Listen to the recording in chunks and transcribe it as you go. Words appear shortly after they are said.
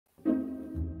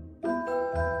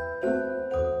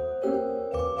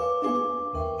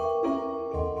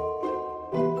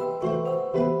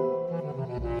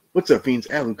What's up, fiends?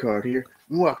 Alucard here,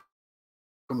 and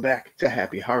welcome back to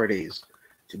Happy Holidays.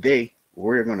 Today,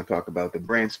 we're going to talk about the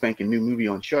brand spanking new movie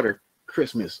on Shudder,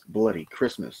 Christmas, Bloody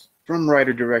Christmas, from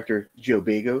writer-director Joe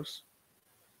Begos,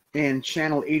 and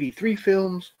Channel 83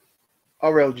 Films,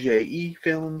 RLJE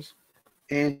Films,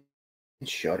 and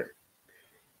Shudder.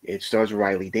 It stars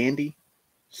Riley Dandy,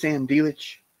 Sam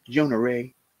Delich, Jonah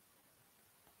Ray,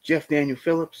 Daniel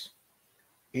Phillips,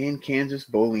 and Kansas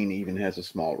Bowling even has a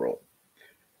small role.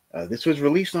 This was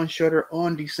released on Shudder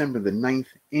on December the 9th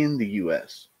in the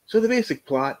US. So the basic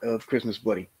plot of Christmas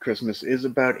Bloody Christmas is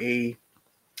about a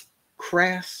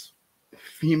crass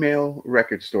female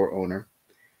record store owner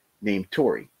named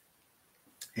Tori.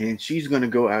 And she's going to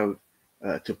go out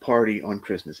to party on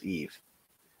Christmas Eve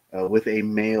with a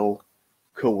male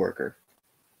co-worker.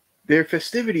 Their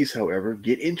festivities, however,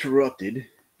 get interrupted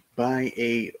by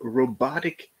a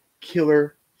robotic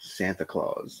killer Santa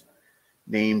Claus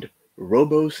named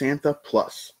Robo Santa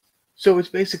Plus. So it's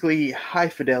basically High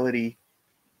Fidelity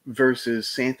versus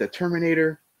Santa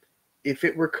Terminator if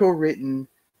it were co-written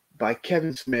by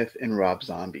Kevin Smith and Rob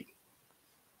Zombie.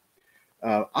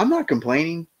 I'm not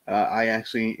complaining. I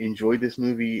actually enjoyed this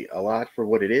movie a lot for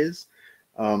what it is.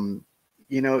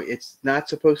 It's not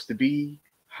supposed to be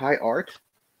high art.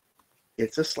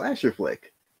 It's a slasher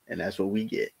flick, and that's what we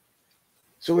get.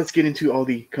 So let's get into all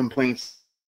the complaints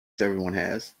everyone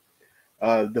has.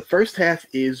 The first half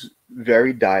is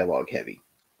very dialogue heavy.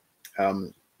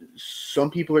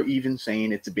 Some people are even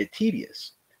saying it's a bit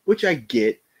tedious, which I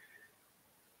get.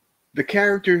 The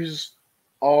characters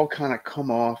all kind of come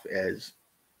off as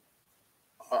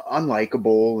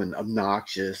unlikable and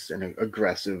obnoxious and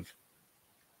aggressive.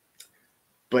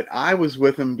 But I was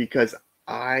with them because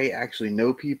I actually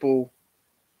know people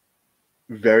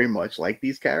very much like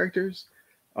these characters.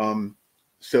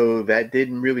 So that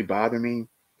didn't really bother me.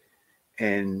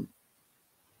 And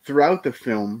throughout the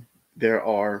film, there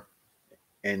are,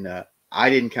 and I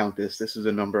didn't count this is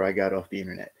a number I got off the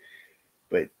internet,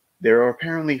 but there are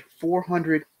apparently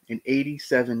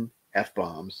 487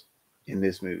 F-bombs in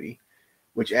this movie,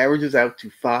 which averages out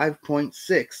to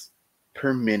 5.6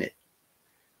 per minute.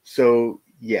 So,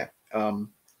 yeah,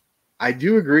 I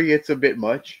do agree it's a bit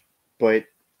much, but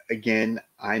again,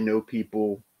 I know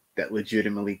people that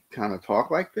legitimately kind of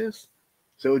talk like this,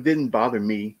 so it didn't bother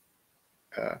me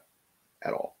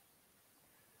at all.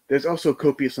 There's also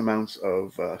copious amounts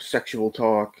of sexual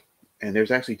talk, and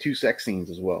there's actually 2 sex scenes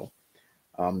as well.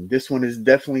 This one is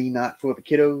definitely not for the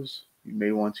kiddos. You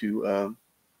may want to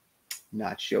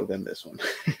not show them this one.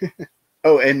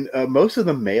 Oh, and most of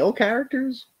the male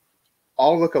characters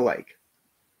all look alike.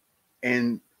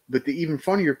 But the even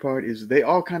funnier part is they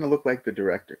all kind of look like the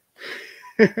director.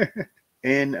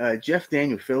 And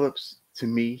Daniel Phillips, to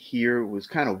me, here was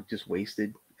kind of just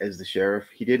wasted as the sheriff.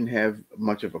 He didn't have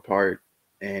much of a part,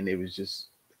 and it was just,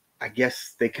 I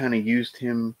guess they kind of used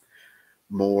him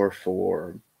more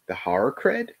for the horror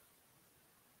cred.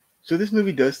 So this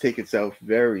movie does take itself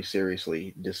very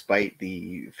seriously, despite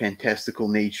the fantastical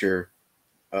nature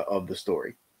of the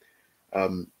story.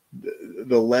 The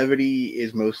levity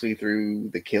is mostly through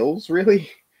the kills, really.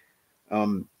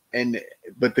 But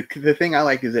the thing I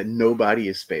like is that nobody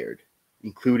is spared,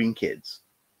 including kids.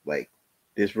 Like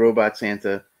this robot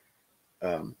Santa,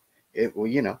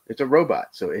 it's a robot,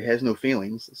 so it has no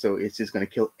feelings, so it's just going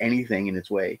to kill anything in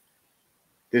its way.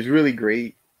 There's really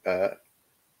great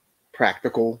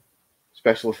practical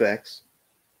special effects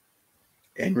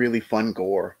and really fun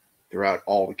gore throughout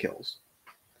all the kills.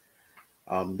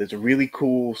 There's a really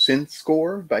cool synth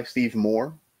score by Steve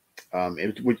Moore,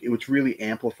 which really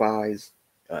amplifies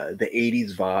the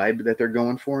 80s vibe that they're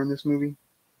going for in this movie.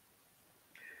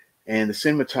 And the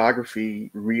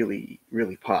cinematography really,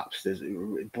 really pops. There's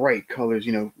bright colors,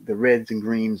 the reds and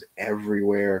greens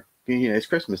everywhere. It's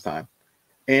Christmas time.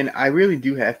 And I really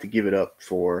do have to give it up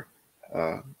for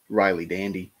Riley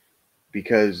Dandy,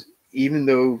 because even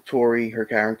though Tori, her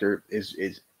character,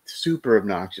 is super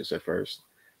obnoxious at first,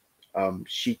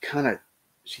 she kind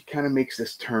of makes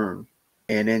this turn,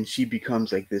 and then she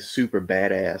becomes like this super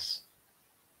badass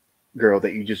girl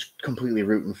that you just completely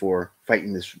rooting for,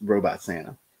 fighting this robot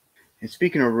Santa. And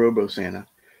speaking of Robo Santa,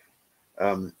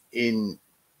 in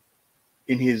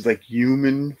his like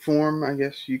human form, I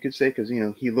guess you could say, because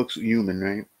he looks human,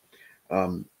 right?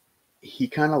 He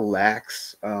kind of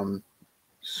lacks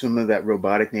some of that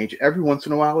robotic nature. Every once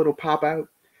in a while, it'll pop out,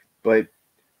 but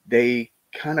they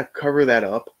kind of cover that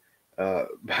up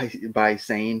by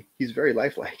saying he's very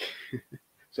lifelike.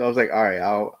 So I was like, all right,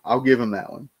 I'll give him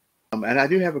that one. And I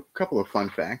do have a couple of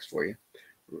fun facts for you.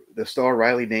 The star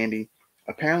Riley Dandy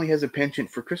apparently has a penchant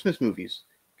for Christmas movies,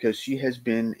 because she has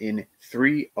been in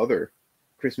 3 other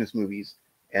Christmas movies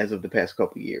as of the past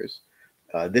couple years.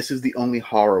 This is the only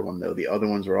horror one, though. The other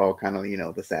ones are all kind of,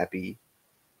 the sappy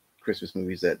Christmas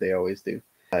movies that they always do.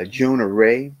 Jonah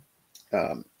Ray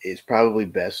is probably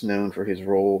best known for his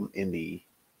role in the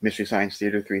Mystery Science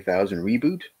Theater 3000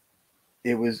 reboot.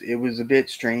 It was a bit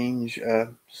strange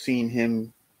seeing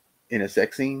him in a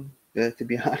sex scene, to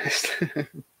be honest.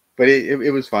 But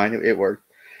it was fine. It worked.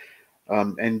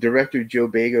 And director Joe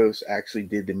Begos actually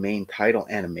did the main title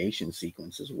animation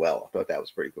sequence as well. I thought that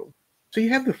was pretty cool. So you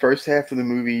have the first half of the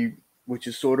movie, which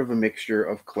is sort of a mixture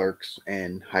of Clerks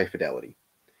and High Fidelity.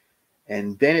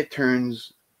 And then it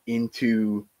turns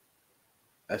into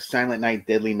a Silent Night,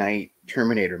 Deadly Night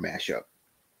Terminator mashup.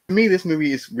 To me, this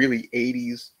movie is really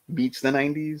 80s meets the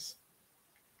 90s.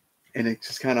 And it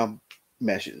just kind of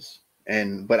meshes.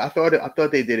 But I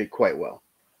thought they did it quite well.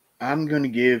 I'm going to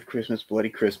give Christmas Bloody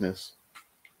Christmas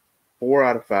 4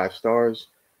 out of 5 stars.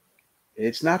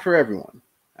 It's not for everyone.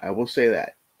 I will say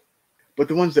that. But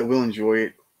the ones that will enjoy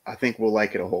it, I think will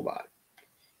like it a whole lot.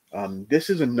 This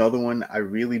is another one I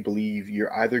really believe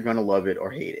you're either going to love it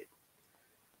or hate it.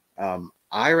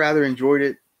 I rather enjoyed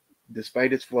it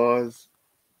despite its flaws.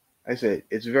 I said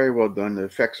it's very well done. The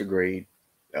effects are great.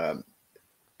 The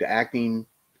acting,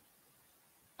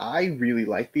 I really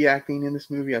liked the acting in this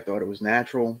movie. I thought it was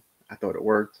natural. I thought it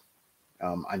worked.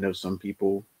 I know some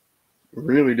people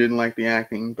really didn't like the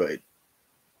acting, but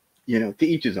to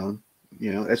each his own.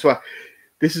 That's why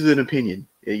this is an opinion.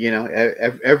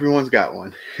 Everyone's got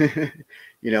one.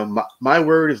 My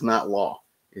word is not law.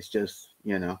 It's just,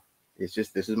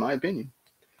 this is my opinion.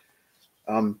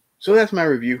 So that's my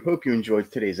review. Hope you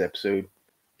enjoyed today's episode.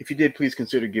 If you did, please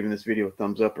consider giving this video a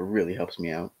thumbs up. It really helps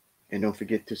me out. And don't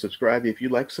forget to subscribe if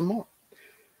you'd like some more.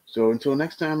 So until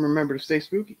next time, remember to stay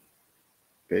spooky.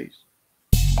 Peace.